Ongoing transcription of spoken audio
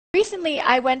Recently,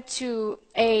 I went to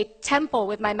a temple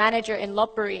with my manager in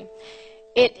Lopburi.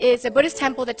 It is a Buddhist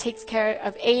temple that takes care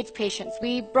of AIDS patients.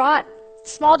 We brought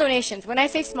small donations. When I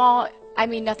say small, I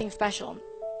mean nothing special.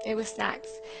 It was snacks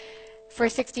for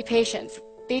 60 patients.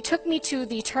 They took me to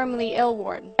the terminally ill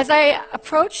ward. As I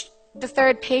approached the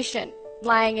third patient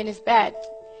lying in his bed,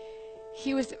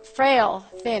 he was frail,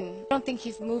 thin. I don't think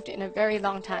he's moved in a very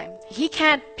long time. He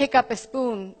can't pick up a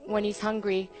spoon when he's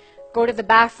hungry, go to the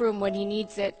bathroom when he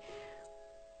needs it,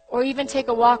 or even take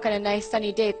a walk on a nice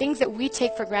sunny day, things that we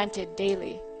take for granted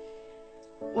daily.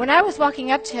 When I was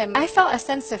walking up to him, I felt a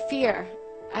sense of fear.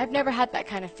 I've never had that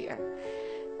kind of fear.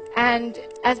 And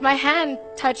as my hand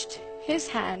touched his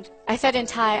hand, I said in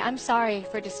Thai, "I'm sorry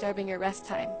for disturbing your rest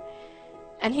time."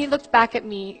 And he looked back at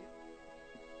me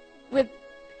with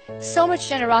so much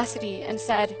generosity and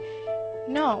said,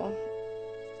 "No,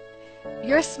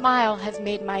 your smile has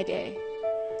made my day."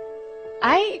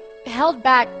 I held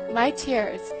back my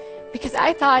tears because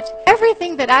I thought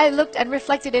everything that I looked and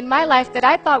reflected in my life that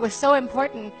I thought was so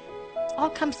important all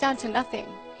comes down to nothing.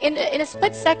 In a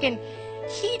split second,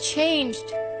 he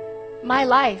changed my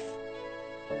life.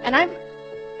 And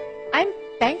I'm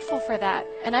thankful for that.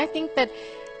 And I think that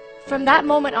from that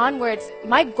moment onwards,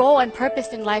 my goal and purpose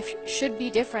in life should be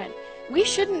different. We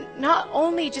shouldn't not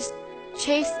only just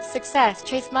chase success,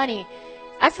 chase money.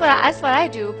 That's what I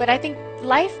do, but I think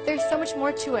life, there's so much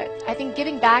more to it. I think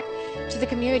giving back to the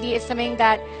community is something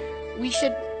that we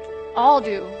should all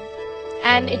do.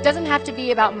 And it doesn't have to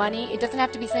be about money. It doesn't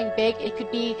have to be something big. It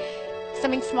could be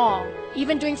something small,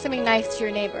 even doing something nice to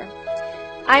your neighbor.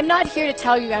 I'm not here to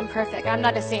tell you I'm perfect. I'm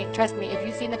not a saint, trust me. If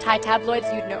you've seen the Thai tabloids,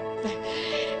 you'd know.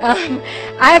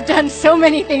 I have done so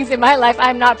many things in my life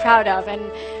I'm not proud of, and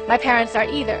my parents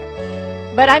aren't either.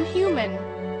 But I'm human.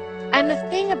 And the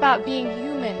thing about being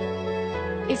human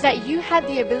is that you have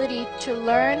the ability to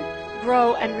learn,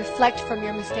 grow, and reflect from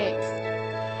your mistakes.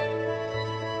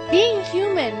 Being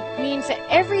human means that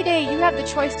every day you have the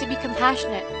choice to be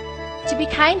compassionate, to be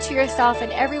kind to yourself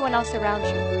and everyone else around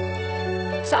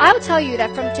you. So I'll tell you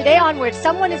that from today onwards,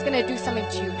 someone is going to do something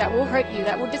to you that will hurt you,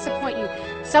 that will disappoint you.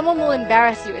 Someone will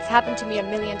embarrass you. It's happened to me a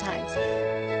million times.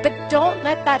 But don't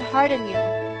let that harden you.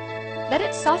 Let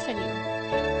it soften you.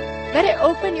 Let it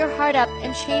open your heart up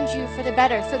and change you for the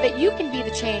better so that you can be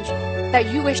the change that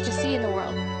you wish to see in the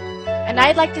world. And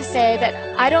I'd like to say that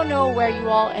I don't know where you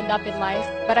all end up in life,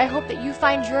 but I hope that you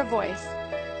find your voice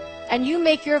and you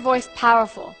make your voice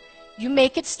powerful. You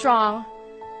make it strong,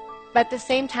 but at the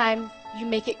same time, you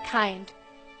make it kind.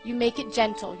 You make it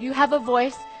gentle. You have a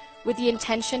voice with the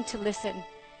intention to listen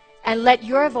and let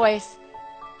your voice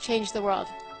change the world.